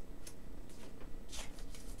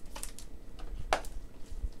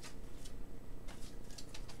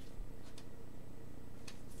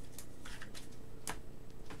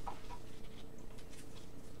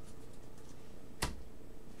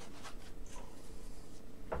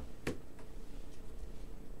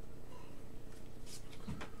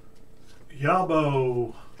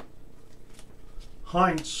 Yabo,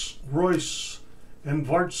 Heinz, Royce, and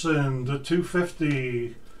Vartson to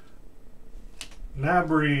 250.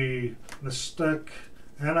 Nabry, Nestek,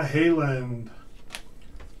 and a Hayland.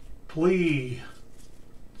 Plee,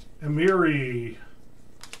 Emiri,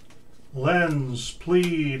 Lenz,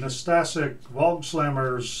 Plee, Nastasic,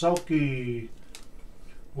 Volkslammers, Selke,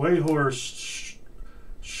 Wayhorst,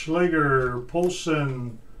 Schläger,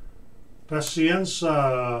 Polson,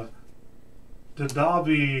 Pacienza,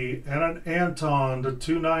 Dadavi, and an Anton to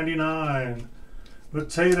 299.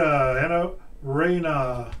 Mateta and a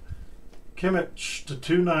Reyna. Kimmich to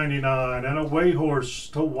 299 and a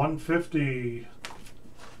Wayhorse to 150.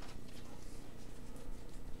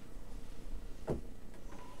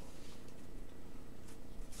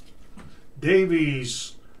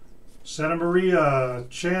 Davies, Santa Maria,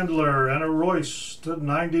 Chandler, and a Royce to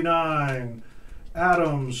 99.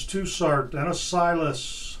 Adams, Tussart, and a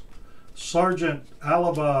Silas. Sargent,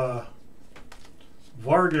 Alaba,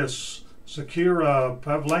 Vargas, Sakira,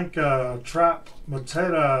 Pavlenka, Trapp,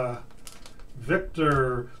 Mateta,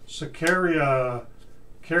 Victor, Sakaria,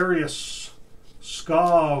 Carius,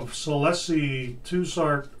 Skov, Salesi,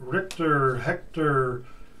 Tussart, Richter, Hector,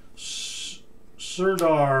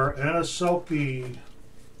 Serdar, and a Selkie.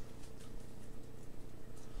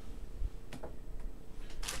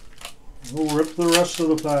 We'll rip the rest of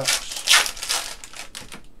the packs.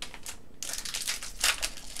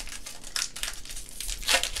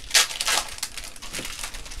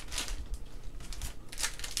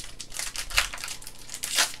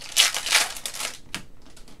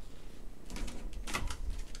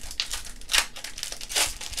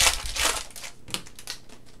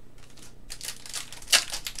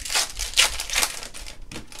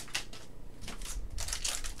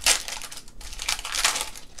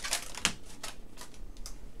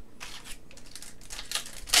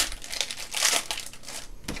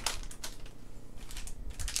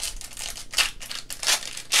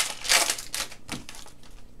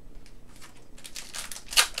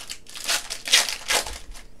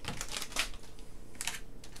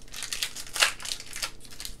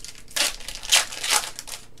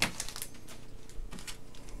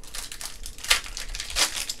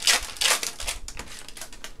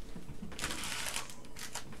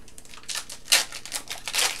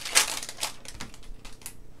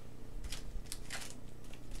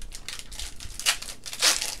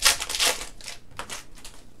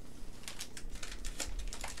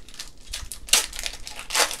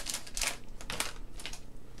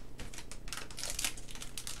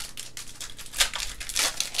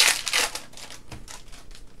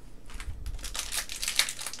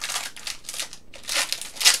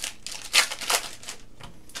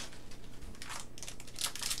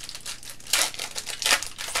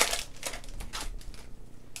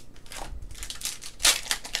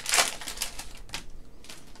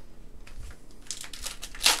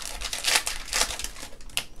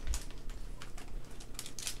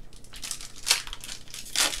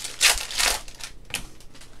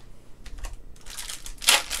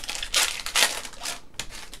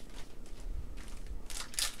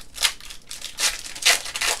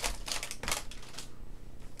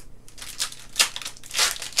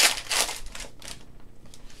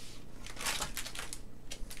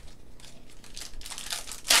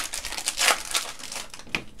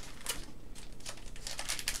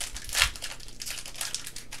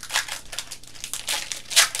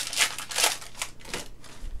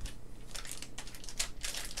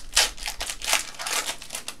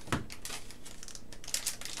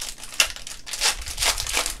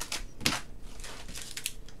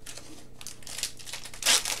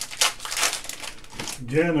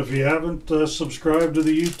 Again, if you haven't subscribed to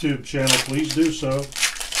the YouTube channel, please do so.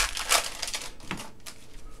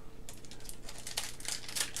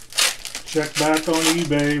 Check back on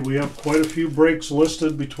eBay. We have quite a few breaks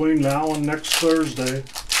listed between now and next Thursday.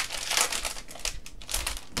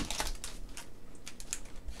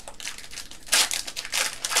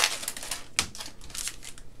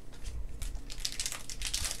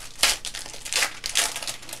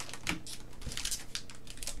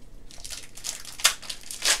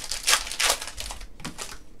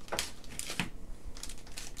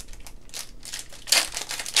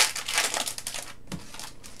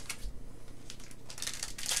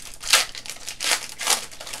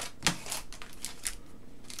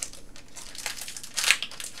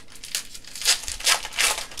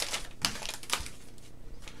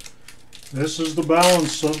 This is the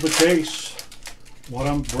balance of the case. What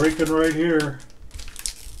I'm breaking right here.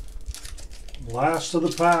 Last of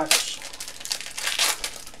the packs.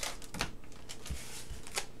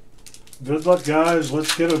 Good luck, guys.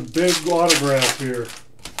 Let's get a big autograph here.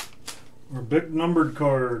 Or big numbered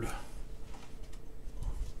card.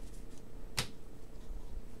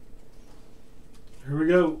 Here we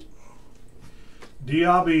go.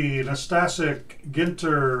 Diaby, Nastasic,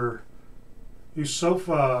 Ginter,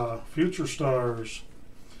 Usofa, Future Stars,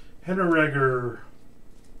 Hinteregger,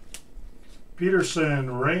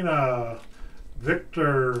 Peterson, Reyna,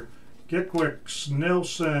 Victor, Gickwix,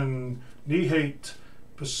 Nilsson, Nihate,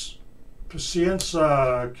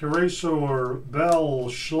 Pacienza, Curazor, Bell,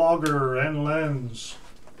 Schlager, and Lenz.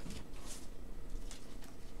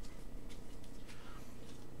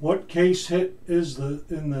 What case hit is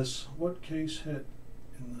in this? What case hit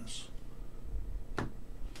in this?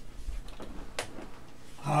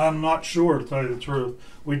 I'm not sure, to tell you the truth.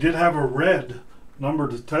 We did have a red number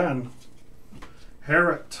to 10.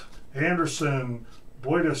 Harrit, Anderson,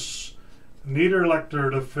 Boydus,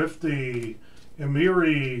 Niederlechter to 50.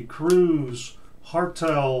 Emiri, Cruz,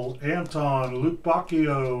 Hartel, Anton, Luke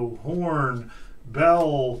Bacchio, Horn,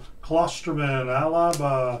 Bell, Klosterman,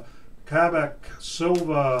 Alaba, Kabak,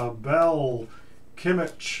 Silva, Bell,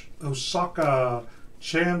 Kimmich, Osaka,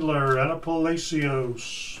 Chandler, Anna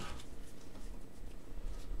Palacios.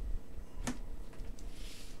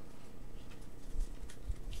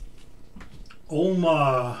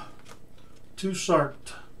 Olma,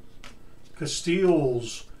 Tussart,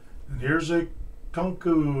 Castiles, and here's a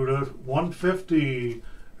Kunku to 150.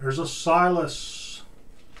 There's a Silas.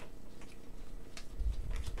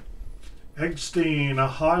 Eggstein, a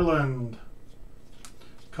Highland.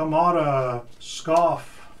 Kamada,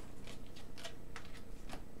 Scoff.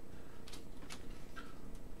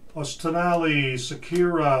 Ostinelli,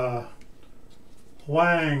 Sakira,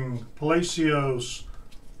 Huang, Palacios,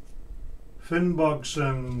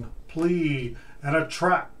 Finnbogson, Plea, and a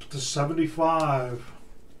Trap to 75.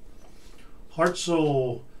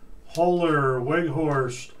 Hartzell, Holler,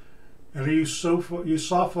 Weghorst, and a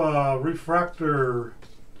Usafa Refractor,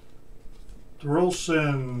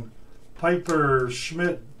 Thorolson, Piper,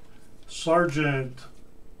 Schmidt, Sargent,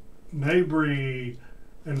 Mabry,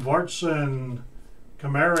 and Vartson,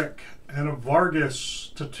 Kamarick, and a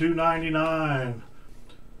Vargas to 299.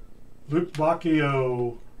 Luke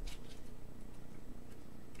Bacchio,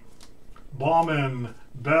 Bauman,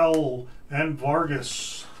 Bell, and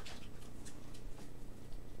Vargas.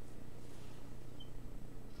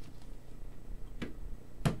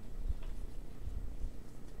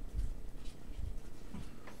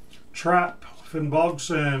 Trap,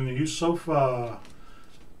 Finnbogson, Usofa,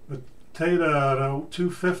 Mateta to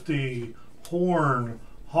 250, Horn,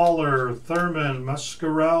 Holler, Thurman,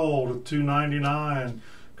 Mascarell to 299,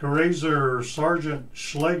 Curazor, Sargent,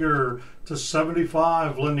 Schlegel to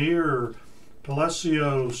 75, Lanier,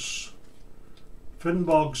 Palacios,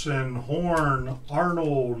 Finnbogson, Horn,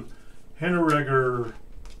 Arnold, Hinteregger,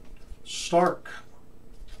 Stark,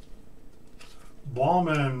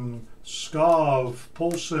 Bauman, Skov,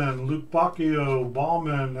 Polson, Luke Bacchio,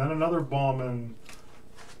 Bauman, and another Bauman.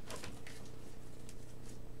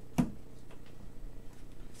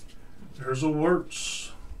 There's a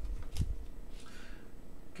Wirtz.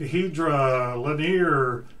 Kahidra,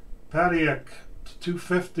 Lanier, Padiak,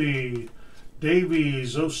 250.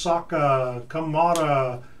 Davies, Osaka,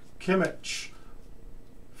 Kamada, Kimmich,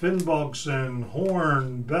 Finnbogson,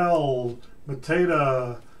 Horn, Bell,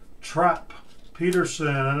 Mateta, Trapp, Peterson,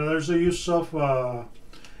 and there's a Yusufa,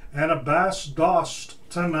 and a Bass Dost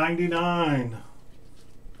to 99.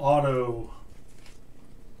 Auto.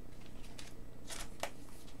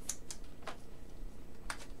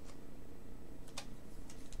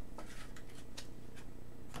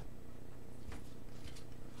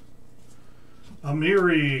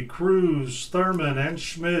 Amiri, Cruz, Thurman, and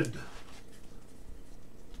Schmid.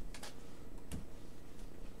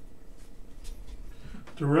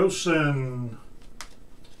 DeRosen,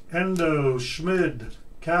 Endo, Schmid,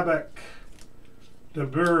 Kabek, De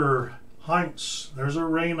Boer, Heinz, there's a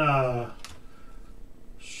Reina,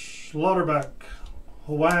 Schlotterbeck,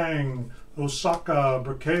 Huang, Osaka,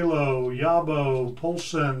 Berkelo, Yabo,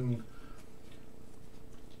 Polson,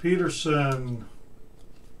 Peterson,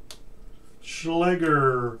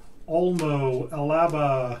 Schleger, Olmo,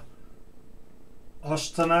 Alaba,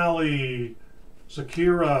 Ostanali,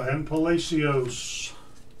 Zakira, and Palacios.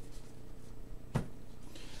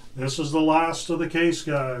 This is the last of the case,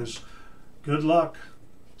 guys. Good luck.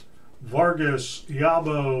 Vargas,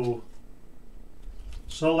 Yabo,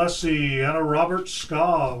 Salesi, and a Robert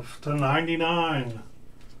Scov to 99.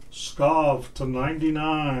 Scov to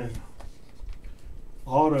 99.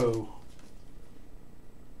 Auto.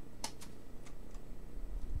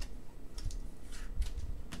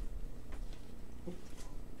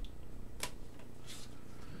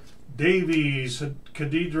 Davies,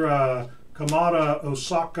 Khedira, Kamada,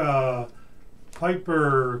 Osaka,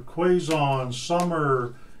 Piper, Quazon,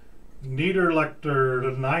 Summer, Niederlechter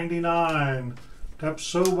to 99,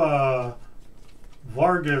 Tepsova,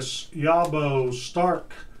 Vargas, Yabo,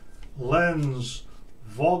 Stark, Lenz,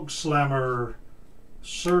 Vogslammer,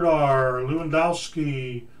 Serdar,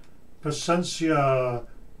 Lewandowski, Pacencia,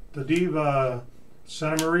 Tadiva,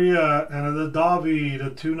 Santa Maria, and the Davi to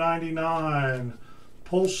 299,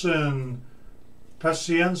 Polson,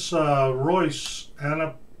 Pacienza, Royce,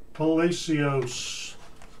 and Palacios.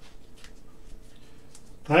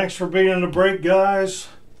 Thanks for being in the break, guys.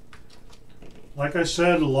 Like I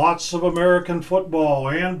said, lots of American football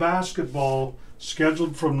and basketball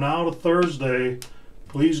scheduled from now to Thursday.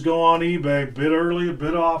 Please go on eBay, bid early,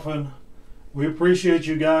 bid often. We appreciate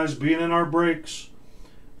you guys being in our breaks,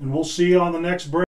 and we'll see you on the next break.